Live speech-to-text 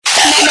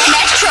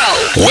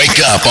Wake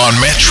up on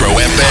Metro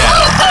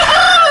FM.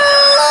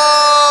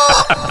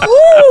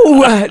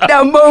 Ooh,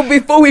 now, Mo,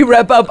 before we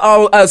wrap up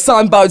our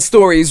soundboard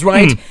stories,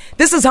 right?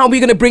 This is how we're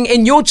going to bring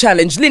in your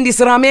challenge. Lindy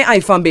Sarame,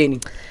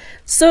 Aifambeni.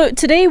 So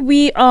today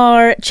we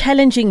are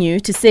challenging you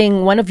to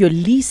sing one of your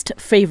least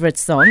favorite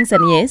songs.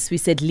 And yes, we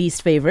said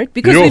least favorite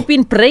because we've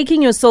been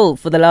breaking your soul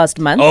for the last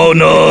month. Oh,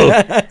 no.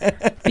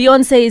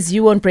 Beyonce's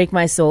You Won't Break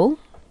My Soul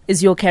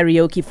is your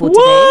karaoke for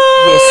today.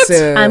 Yes,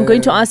 sir. I'm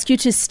going to ask you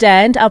to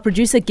stand. Our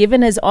producer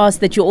Given has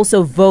asked that you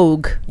also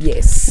vogue.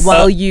 Yes.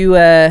 While you...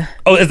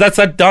 Oh, is that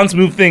that dance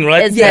move thing,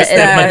 right? Yes,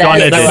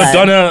 That's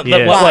Madonna.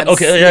 Yeah. What?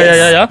 Okay,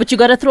 yeah. But you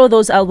got to throw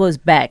those elbows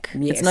back.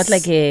 Yes. It's not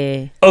like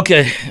a...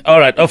 Okay, all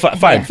right. Oh,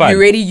 fine. You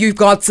ready? You've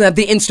got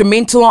the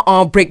instrumental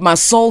of Break My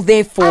Soul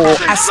there for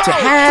us to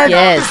have.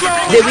 Yes.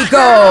 There we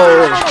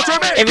go.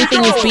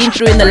 Everything you've been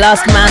through in the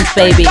last month,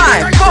 baby.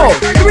 5, 4,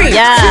 3,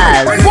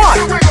 Yes. 2,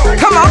 1.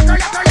 Come on.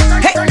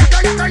 Hey.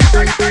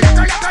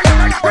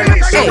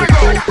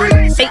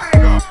 Hey.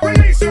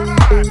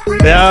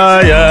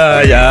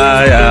 Yeah.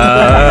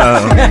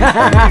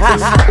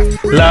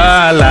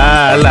 La.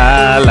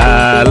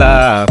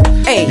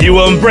 Hey. You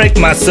won't break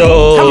my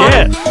soul.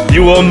 Yeah.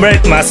 You won't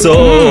break my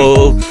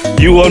soul.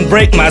 You won't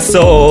break my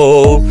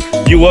soul.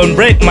 You won't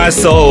break my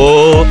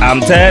soul. I'm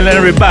telling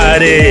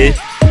everybody.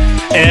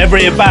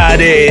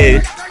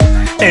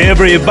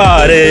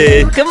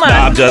 Come on.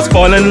 I'm just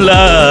falling in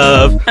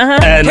love.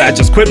 And I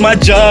just quit my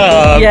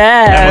job.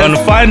 Yes. I'm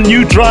gonna find a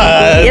new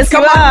drive. Yes, you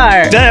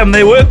are. Damn,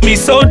 they work me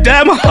so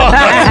damn hard.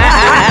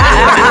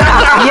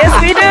 Yes,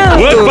 we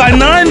do. Work by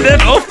 9, then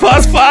off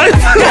past 5.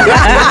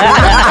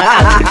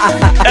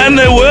 And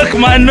they work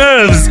my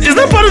nerves. Is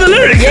that part of the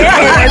lyrics?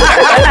 Yes.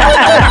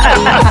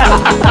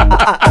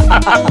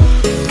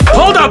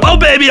 Hold up. Oh,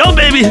 baby.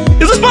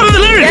 Is this part of the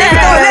lyrics?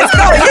 Let's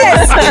go.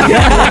 Yes.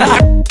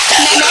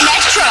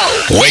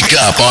 Wake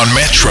up on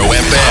Metro